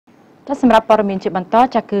សម្រាប់ព័ត៌មានជាបន្ត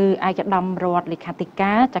ចាគឺឯកឧត្តមរដ្ឋលេខាធិ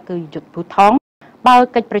ការចាគឺយុទ្ធភូថងបើ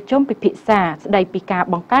កិច្ចប្រជុំពិភាក្សាស្ដីពីការ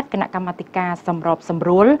បង្កើតគណៈកម្មាធិការសម្របសម្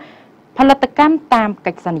រួលផលិតកម្មតាម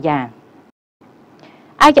កិច្ចសន្យា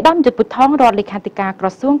ឯកឧត្តមយុទ្ធភូថងរដ្ឋលេខាធិការក្រ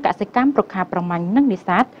សួងកសិកម្មរុក្ខាប្រមាញ់និងនេ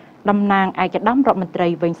សាទតំណាងឯកឧត្តមរដ្ឋមន្ត្រី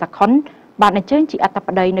វែងសាខុនបានអញ្ជើញជាអធិប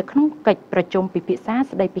តីនៅក្នុងកិច្ចប្រជុំពិភាក្សា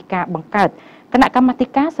ស្ដីពីការបង្កើតគណៈកម្មាធិ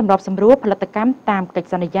ការសម្របសម្រួលផលិតកម្មតាមកិច្ច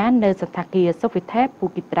សន្យានៅសន្តាគារសុវិថេភូ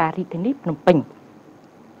គិត្រារាជធានីភ្នំពេញ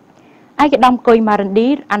ឯកឧត្តមគុយម៉ារិនឌី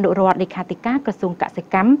អនុរដ្ឋលេខាធិការក្រសួងកសិ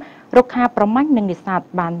កម្មរុក្ខាប្រមាញ់និងនេសាទ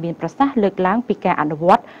បានមានប្រសាសន៍លើកឡើងពីការអនុវ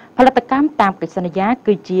ត្តផលិតកម្មតាមកិច្ចសន្យា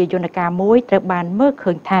គឺជាយន្តការមួយត្រូវបានមើល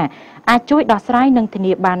ឃើញថាអាចជួយដោះស្រាយនិងធា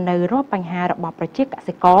នាបាននូវរាល់បញ្ហារបស់ប្រជាក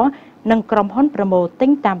សិករនិងក្រុមហ៊ុនប្រមូលទិ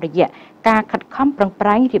ញតាមរយៈការខិតខំប្រឹងប្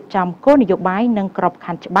រែងរៀបចំគោលនយោបាយនិងក្រប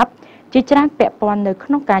ខ័ណ្ឌច្បាប់ជាច្រើនពាក់ព័ន្ធនៅក្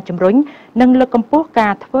នុងការជំរុញនិងលើកកម្ពស់កា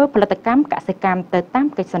រធ្វើផលិតកម្មកសិកម្មទៅតាម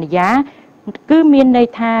កិច្ចសន្យាគឺមានន័យ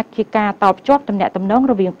ថាជាការតបជាប់ទំនាក់ទំនង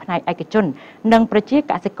រវាងផ្នែកឯកជននិងប្រជា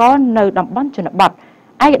កសិករនៅតំបន់ជនបទឯ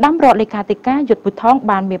កឧត្តមរដ្ឋលេខាធិការយុទ្ធភូថង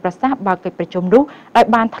បានមានប្រសាសន៍បើកិច្ចប្រជុំនោះដោយ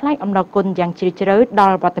បានថ្លែងអំណរគុណយ៉ាងជ្រាលជ្រៅដ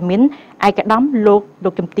ល់វត្តមានឯកឧត្តមលោក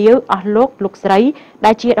ជំទាវអស់លោកស្រី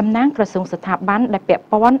ដែលជាតំណាងក្រសួងស្ថាប័នដែលពាក់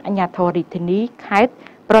ព័ន្ធអាជ្ញាធររាជធានីខេត្ត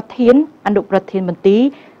ប្រធានអនុប្រធានមន្ទីរ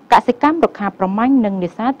កសិកម្មរុក្ខាប្រមាញ់និងនេ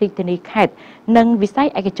សាទរាជធានីខេត្តនិងវិស័យ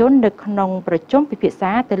ឯកជននៅក្នុងប្រជុំពិភាក្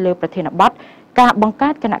សាទៅលើប្រធានបទការបង្កើ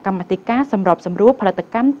តគណៈកម្មាធិការសម្របសម្រួលផលិត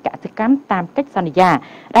កម្មកសិកម្មតាមកិច្ចសន្យា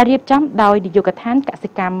ដែលរៀបចំដោយនាយកដ្ឋានកសិ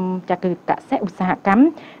កម្មចាគឺកសិឧស្សាហកម្ម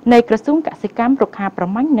នៃក្រសួងកសិកម្មរុក្ខាប្រ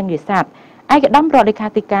មាញ់និងនេសាទឯកឧត្តមរដ្ឋលេខា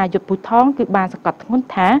ធិការយុទ្ធភូថងគឺបានសង្កត់ធ្ងន់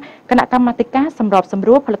ថាគណៈកម្មាធិការសម្របសម្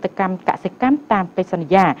រួលផលិតកម្មកសិកម្មតាមកិច្ចសន្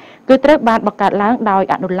យាគឺត្រូវបានបង្កើតឡើងដោយ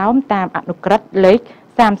អនុលោមតាមអនុក្រឹត្យលេខ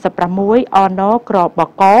36 អនក្រប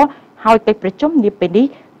កហើយកិច្ចប្រជុំនាពេលនេះ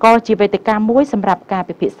ក៏ជាវេទិកាមួយសម្រាប់ការ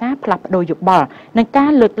ពិភាក្សាផ្លាស់ប្ដូរយោបល់និងកា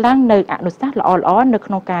រលើកឡើងនៅអនុសាសន៍ល្អៗនៅ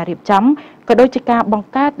ក្នុងការរៀបចំក៏ដូចជាការបង្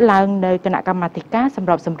កើតឡើងនៅគណៈកម្មាធិការសម្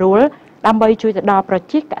របសម្រួលដើម្បីជួយទៅដល់ប្រ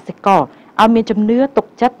ជាកសិករឲ្យមានជំនឿទុក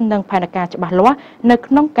ចិត្តនិងផែនការច្បាស់លាស់នៅ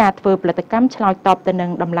ក្នុងការធ្វើផលិតកម្មឆ្លើយតបទៅនឹង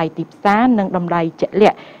តម្លៃទីផ្សារនិងតម្លៃជាក់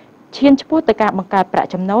លាក់ឈានឆ្ពោះទៅការបង្កើតប្រាក់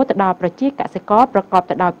ចំណូលទៅដល់ប្រជាកសិករប្រកប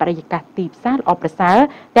ទៅដោយបរិយាកាសទីផ្សារល្អប្រសើរ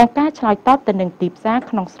ទាំងការឆ្លើយតបទៅនឹងទីផ្សារ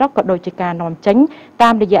ក្នុងស្រុកក៏ដូចជាការនាំចេញតា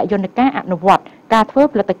មរយៈយន្តការអនុវត្តការធ្វើ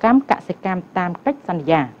ផលិតកម្មកសិកម្មតាមកិច្ចសន្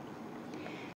យា